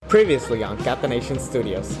Previously on Cat the Nation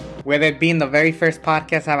Studios. With it being the very first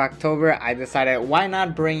podcast of October, I decided why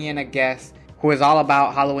not bring in a guest who is all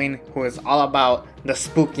about Halloween, who is all about the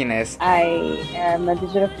spookiness. I am a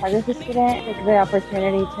digital photography student. Took the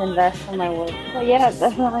opportunity to invest in my work. But yeah,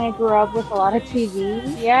 definitely I grew up with a lot of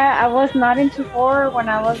TV. Yeah, I was not into horror when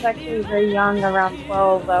I was actually very young, around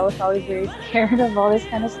 12. I was always very scared of all this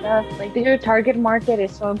kind of stuff. Like your target market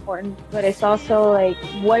is so important, but it's also like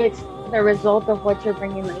what it's the result of what you're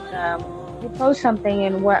bringing. Like you post something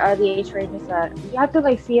and what are the age ranges that you have to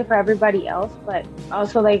like see it for everybody else, but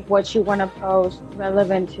also like what you want to post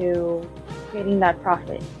relevant to getting that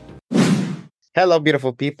profit. Hello,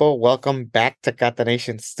 beautiful people. Welcome back to Cat the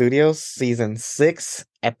Nation Studios, Season 6,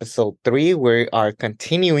 Episode 3. We are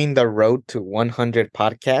continuing the road to 100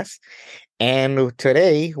 podcasts. And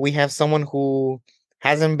today we have someone who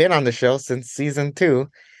hasn't been on the show since Season 2.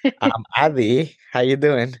 Ady, how you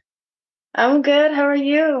doing? I'm good. How are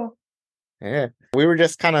you? Yeah. We were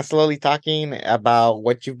just kind of slowly talking about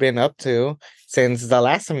what you've been up to since the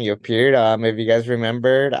last time you appeared. If you guys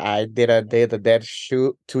remembered, I did a Day of the Dead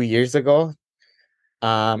shoot 2 years ago.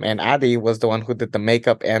 And Ady was the one who did the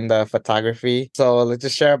makeup and the photography. So let's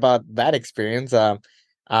just share about that experience.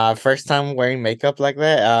 First time wearing makeup like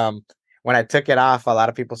that. When I took it off, a lot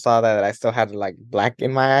of people saw that I still had like black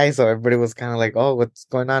in my eyes. So everybody was kind of like, "Oh, what's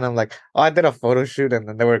going on?" I'm like, "Oh, I did a photo shoot," and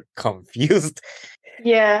then they were confused.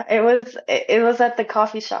 Yeah, it was at the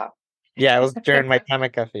coffee shop. Yeah, it was during my time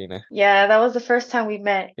at Cafina. Yeah, that was the first time we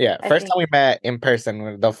met, Yeah, I first think. time we met in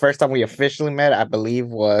person. The first time we officially met, I believe,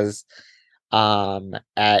 was in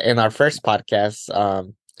our first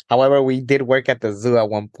podcast. However, we did work at the zoo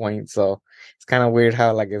at one point, so it's kind of weird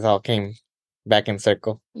how like it all came back in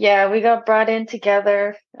circle. Yeah, we got brought in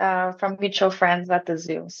together from mutual friends at the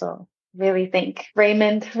zoo. So really thank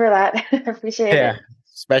Raymond for that. Appreciate Yeah, it.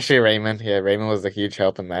 especially Raymond. Yeah, Raymond was a huge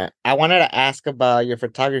help in that. I wanted to ask about your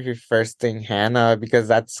photography first thing, Hannah, because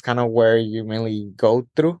that's kind of where you mainly go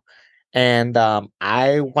through. And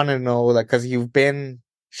I want to know, like, because you've been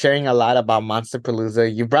sharing a lot about Monster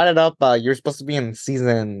Palooza. You brought it up. You're supposed to be in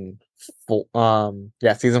season four.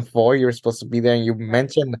 Yeah, season 4. You were supposed to be there, and you Right.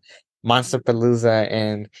 mentioned Monster Palooza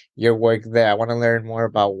and your work there. I want to learn more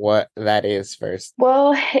about what that is first.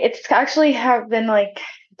 Well, it's actually have been like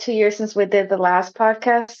 2 years since we did the last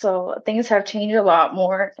podcast, so things have changed a lot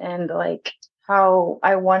more and like how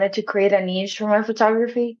I wanted to create a niche for my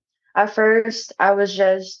photography. At first, I was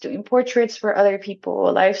just doing portraits for other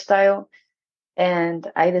people, lifestyle,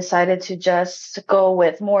 and I decided to just go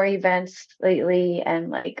with more events lately. And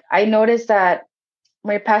like I noticed that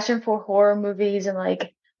my passion for horror movies and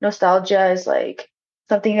like nostalgia is like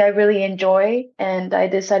something I really enjoy. And I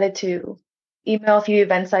decided to email a few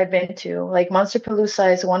events I've been to. Like Monster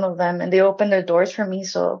Palooza is one of them, and they opened their doors for me.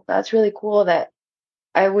 So that's really cool that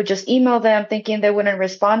I would just email them thinking they wouldn't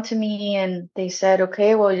respond to me. And they said,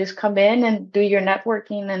 okay, well, just come in and do your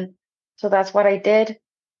networking. And so that's what I did.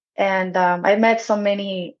 And I met so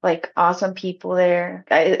many like awesome people there.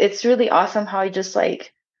 It's really awesome how you just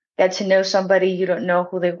like get to know somebody you don't know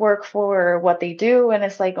who they work for or what they do, and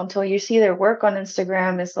it's like until you see their work on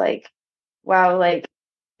Instagram, it's like wow, like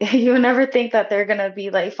you would never think that they're gonna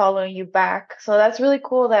be like following you back. So that's really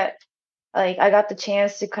cool that like I got the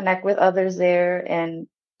chance to connect with others there and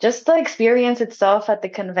just the experience itself at the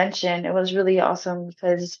convention. It was really awesome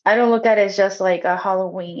because I don't look at it as just like a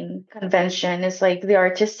Halloween convention. It's like the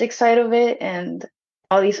artistic side of it and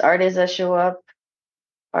all these artists that show up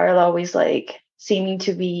are always like seeming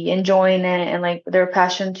to be enjoying it and like their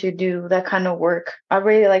passion to do that kind of work. I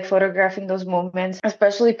really like photographing those moments,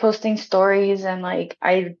 especially posting stories. And like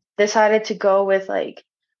I decided to go with like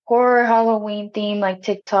horror Halloween theme like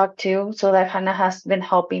TikTok too. So that kind of has been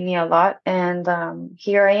helping me a lot. And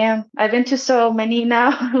here I am. I've been to so many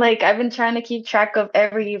now. Like I've been trying to keep track of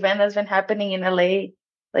every event that's been happening in LA,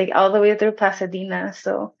 like all the way through Pasadena.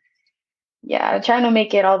 So yeah, I'm trying to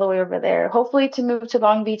make it all the way over there. Hopefully to move to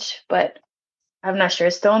Long Beach, but I'm not sure.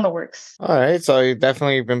 It's still in the works. All right, so you've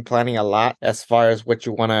definitely been planning a lot as far as what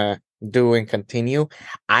you want to do and continue.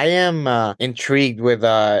 I am intrigued with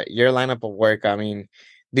your lineup of work. I mean,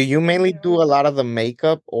 do you Thank mainly do you. a lot of the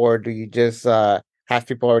makeup, or do you just have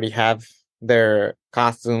people already have their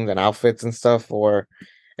costumes and outfits and stuff, or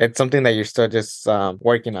it's something that you're still just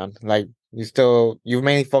working on? Like you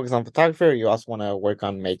mainly focus on photography, or you also want to work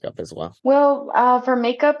on makeup as well? Well, for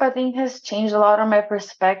makeup, I think has changed a lot on my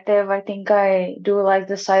perspective. I think I do like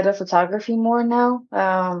the side of photography more now.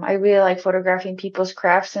 I really like photographing people's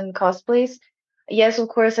crafts and cosplays. Yes, of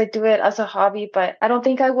course, I do it as a hobby, but I don't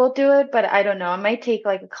think I will do it. But I don't know. I might take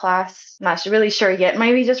like a class. Not really sure yet.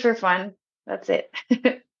 Maybe just for fun. That's it.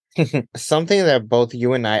 Something that both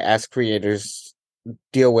you and I as creators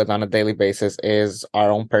deal with on a daily basis is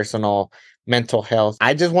our own personal mental health.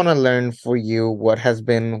 I just want to learn for you what has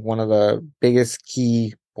been one of the biggest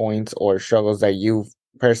key points or struggles that you've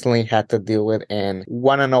personally had to deal with, and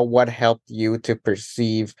want to know what helped you to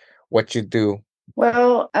perceive what you do.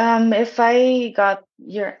 Well, if I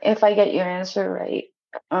get your answer right,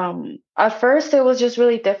 at first it was just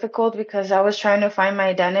really difficult because I was trying to find my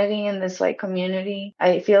identity in this like community.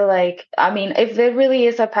 I feel like, I mean, if there really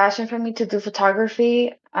is a passion for me to do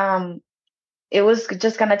photography, it was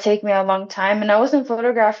just gonna take me a long time. And I wasn't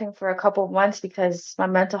photographing for a couple of months because my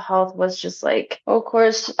mental health was just like, of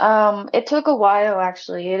course, it took a while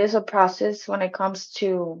actually. It is a process when it comes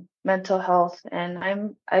to mental health.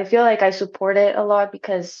 And I feel like I support it a lot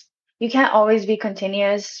because you can't always be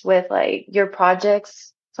continuous with like your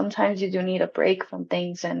projects. Sometimes you do need a break from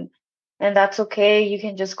things and that's okay. You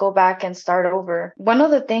can just go back and start over. One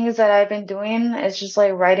of the things that I've been doing is just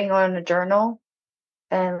like writing on a journal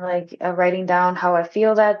and like writing down how I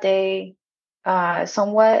feel that day,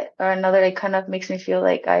 somewhat or another. It kind of makes me feel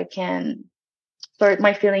like I can sort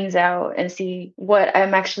my feelings out and see what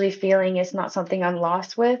I'm actually feeling is not something I'm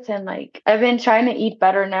lost with. And like I've been trying to eat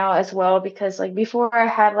better now as well because like before I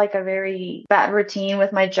had like a very bad routine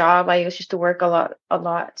with my job. I used to work a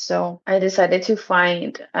lot. So I decided to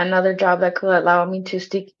find another job that could allow me to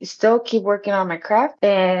still keep working on my craft.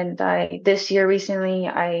 And I this year recently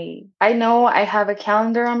I know I have a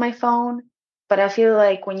calendar on my phone, but I feel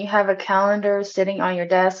like when you have a calendar sitting on your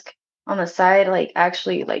desk on the side, like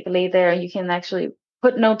actually like lay there, you can actually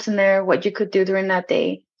put notes in there what you could do during that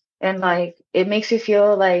day. And like it makes you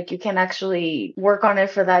feel like you can actually work on it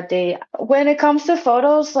for that day. When it comes to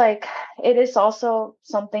photos, like it is also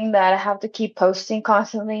something that I have to keep posting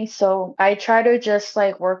constantly. So I try to just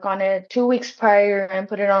like work on it 2 weeks prior and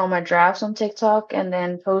put it on my drafts on TikTok and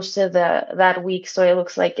then post it that week so it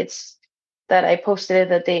looks like it's that I posted it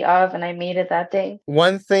the day of and I made it that day.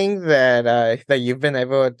 One thing that you've been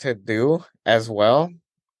able to do as well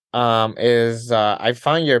is I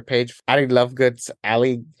found your page, Ady Lovegood's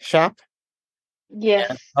Alley Shop.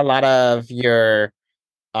 Yes. A lot of your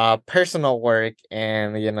personal work,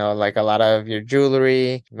 and like a lot of your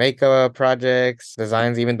jewelry, makeup projects,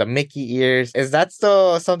 designs, even the Mickey ears. Is that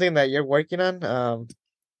still something that you're working on?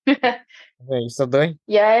 That you're still doing?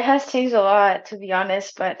 Yeah, it has changed a lot, to be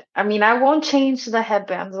honest. But I mean, I won't change the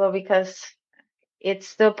headbands though because it's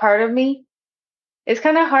still part of me. It's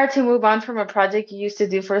kind of hard to move on from a project you used to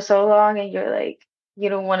do for so long, and you're like, you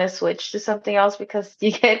don't want to switch to something else because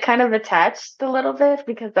you get kind of attached a little bit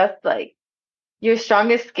because that's like your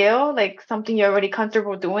strongest skill, like something you're already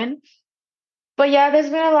comfortable doing. But yeah, there's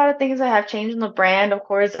been a lot of things that have changed in the brand. Of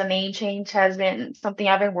course, the name change has been something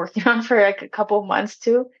I've been working on for like a couple of months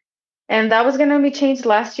too. And that was gonna be changed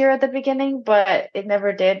last year at the beginning, but it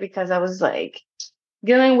never did because I was like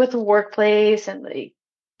dealing with the workplace and like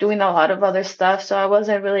doing a lot of other stuff. So I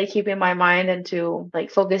wasn't really keeping my mind into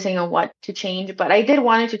like focusing on what to change. But I did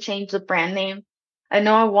wanted to change the brand name. I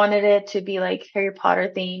know I wanted it to be like Harry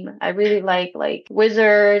Potter theme. I really like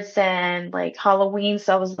wizards and like Halloween.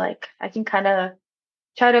 So I was like, I can kind of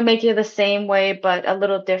try to make it the same way, but a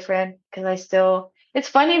little different because I still, it's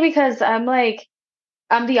funny because I'm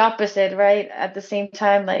the opposite, right? At the same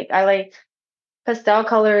time, like I like pastel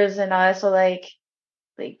colors and I also like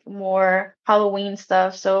more Halloween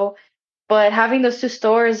stuff. So, but having those two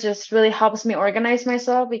stores just really helps me organize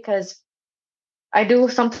myself because I do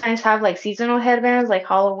sometimes have like seasonal headbands, like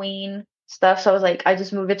Halloween stuff. So I was like, I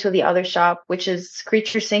just move it to the other shop, which is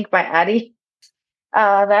Creature Sync by Addie.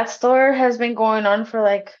 That store has been going on for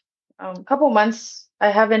like a couple months.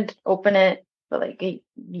 I haven't opened it for like 8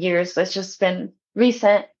 years. It's just been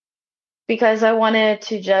recent because I wanted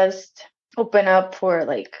to just open up for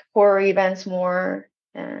like horror events more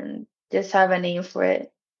and just have a name for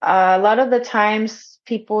it. A lot of the times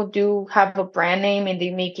people do have a brand name and they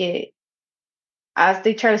make it as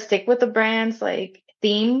they try to stick with the brand's like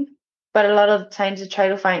theme, but a lot of the times they try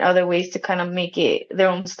to find other ways to kind of make it their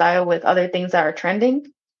own style with other things that are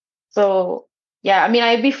trending. So yeah, I mean,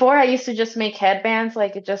 I before I used to just make headbands,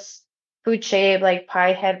 like it just food shape, like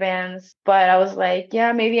pie headbands. But I was like,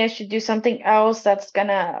 yeah, maybe I should do something else that's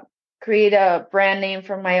gonna create a brand name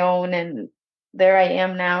for my own. And there I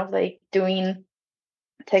am now, like doing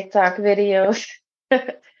TikTok videos,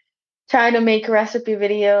 trying to make recipe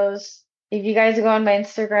videos. If you guys go on my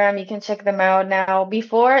Instagram, you can check them out now.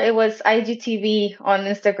 Before it was IGTV on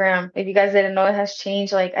Instagram. If you guys didn't know, it has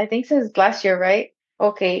changed, like I think since last year, right?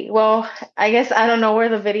 Okay, well, I guess I don't know where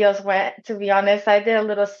the videos went, to be honest. I did a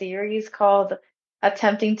little series called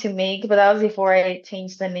Attempting to Make, but that was before I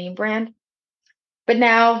changed the name brand. But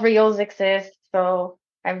now reels exist, so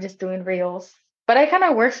I'm just doing reels. But it kind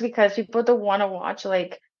of works because people don't want to watch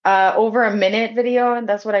like over a minute video, and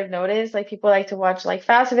that's what I've noticed. Like people like to watch like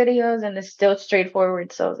fast videos and it's still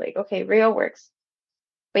straightforward. So I was like, okay, reel works.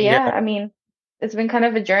 But Yeah. yeah, I mean, it's been kind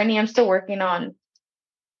of a journey. I'm still working on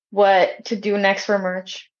what to do next for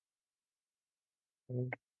merch.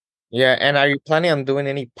 Yeah, and are you planning on doing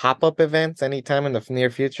any pop-up events anytime in the near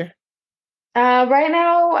future? Right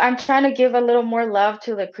now, I'm trying to give a little more love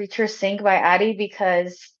to the Creature Sink by Ady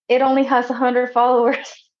because it only has 100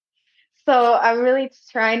 followers. So I'm really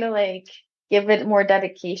trying to like give it more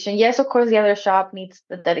dedication. Yes, of course, the other shop needs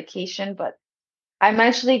the dedication, but I'm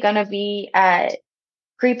actually gonna be at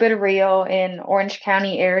Creep It Rio in Orange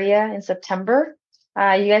County area in September.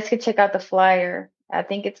 You guys can check out the flyer. I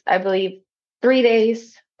think it's, I believe, 3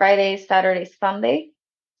 days, Friday, Saturday, Sunday.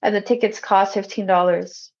 And the tickets cost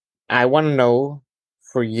 $15. I want to know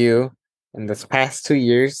for you in this past 2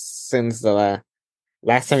 years since the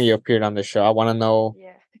last time you appeared on the show. I want to know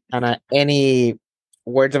Yeah. kind of any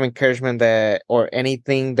words of encouragement that or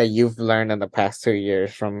anything that you've learned in the past 2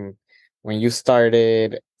 years from when you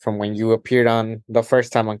started, from when you appeared on the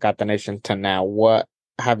first time on Kata Nation to now. What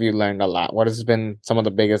have you learned a lot? What has been some of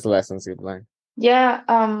the biggest lessons you've learned? Yeah,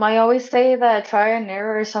 I always say that try and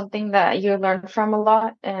error is something that you learn from a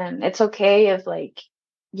lot, and it's okay if like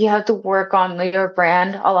you have to work on your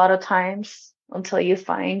brand a lot of times until you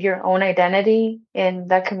find your own identity in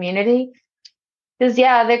that community. Because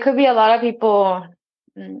yeah, there could be a lot of people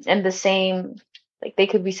in the same, like they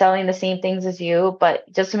could be selling the same things as you, but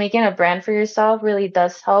just making a brand for yourself really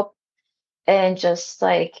does help, and just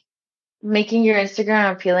like making your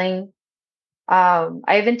Instagram appealing.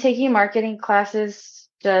 I've been taking marketing classes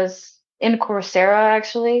just in Coursera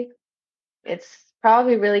actually. It's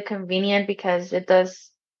probably really convenient because it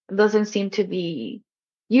doesn't seem to be,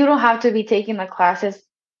 you don't have to be taking the classes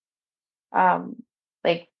um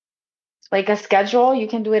like a schedule. You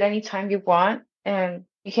can do it anytime you want, and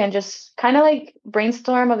you can just kind of like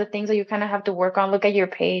brainstorm of the things that you kind of have to work on, look at your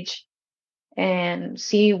page and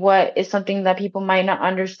see what is something that people might not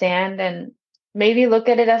understand, and maybe look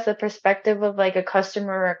at it as the perspective of like a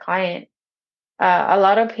customer or a client. A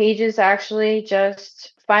lot of pages actually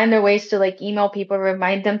just find their ways to like email people,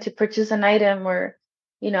 remind them to purchase an item, or,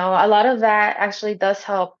 a lot of that actually does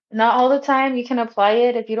help. Not all the time you can apply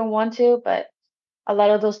it if you don't want to, but a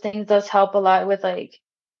lot of those things does help a lot with like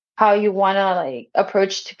how you want to like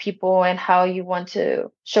approach to people and how you want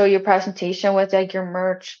to show your presentation with like your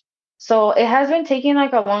merch. So it has been taking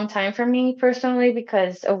like a long time for me personally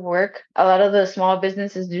because of work. A lot of the small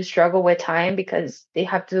businesses do struggle with time because they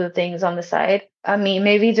have to do things on the side. I mean,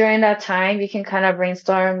 maybe during that time you can kind of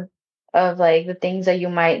brainstorm of like the things that you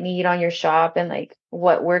might need on your shop and like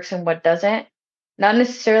what works and what doesn't. Not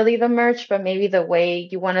necessarily the merch, but maybe the way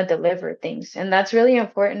you want to deliver things. And that's really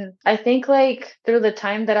important. I think like through the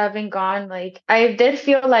time that I've been gone, like I did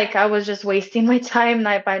feel like I was just wasting my time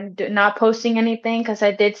not posting anything, because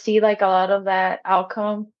I did see like a lot of that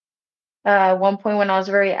outcome at one point when I was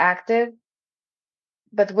very active.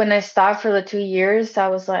 But when I stopped for the 2 years, I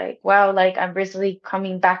was like, wow, like I'm basically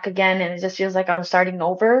coming back again, and it just feels like I'm starting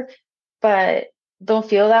over. But don't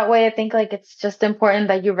feel that way. I think like it's just important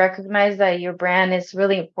that you recognize that your brand is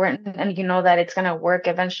really important and you know that it's gonna work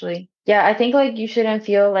eventually. Yeah, I think like you shouldn't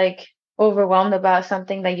feel like overwhelmed about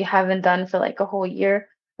something that you haven't done for like a whole year.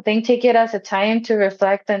 I think take it as a time to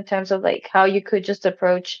reflect in terms of like how you could just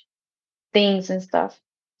approach things and stuff.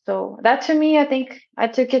 So that to me, I think I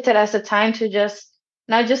took it as a time to just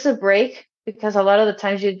not just a break, because a lot of the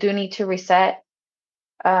times you do need to reset.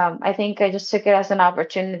 I think I just took it as an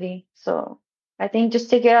opportunity. So I think just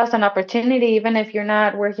take it as an opportunity, even if you're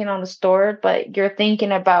not working on the store, but you're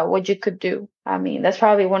thinking about what you could do. I mean, that's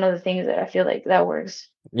probably one of the things that I feel like that works.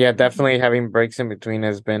 Yeah, Mhm. definitely having breaks in between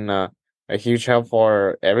has been a huge help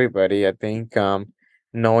for everybody. I think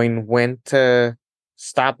knowing when to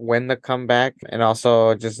stop, when to come back, and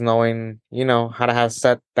also just knowing, how to have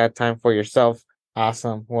set that time for yourself.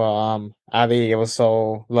 Awesome. Well, Adi, it was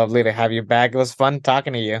so lovely to have you back. It was fun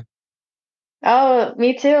talking to you. Oh,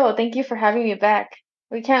 me too. Thank you for having me back.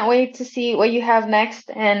 We can't wait to see what you have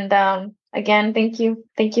next. And again, thank you.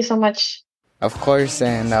 Thank you so much. Of course,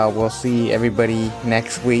 and we'll see everybody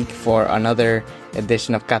next week for another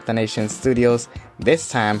edition of Kata Nation Studios. This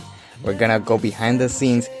time, we're gonna go behind the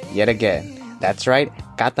scenes yet again. That's right,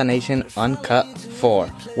 Kata Nation Uncut 4.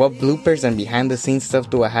 What bloopers and behind the scenes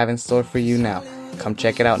stuff do I have in store for you now? Come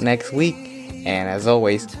check it out next week. And as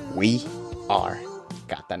always, we are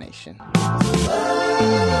Kata Nation.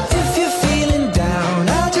 If you're feeling down,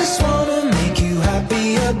 I just wanna make you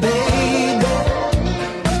happier, baby.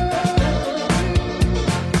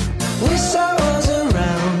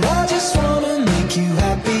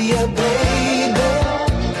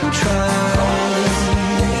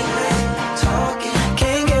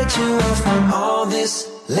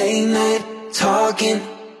 late night talking.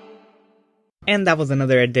 And that was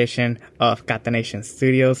another edition of Got the Nation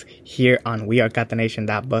Studios here on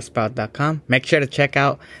wearegotthenation.buzzsprout.com. Make sure to check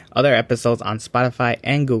out other episodes on Spotify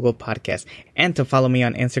and Google Podcasts. And to follow me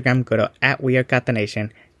on Instagram, go to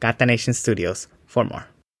 @wearegotthenation, Got the Nation Studios for more.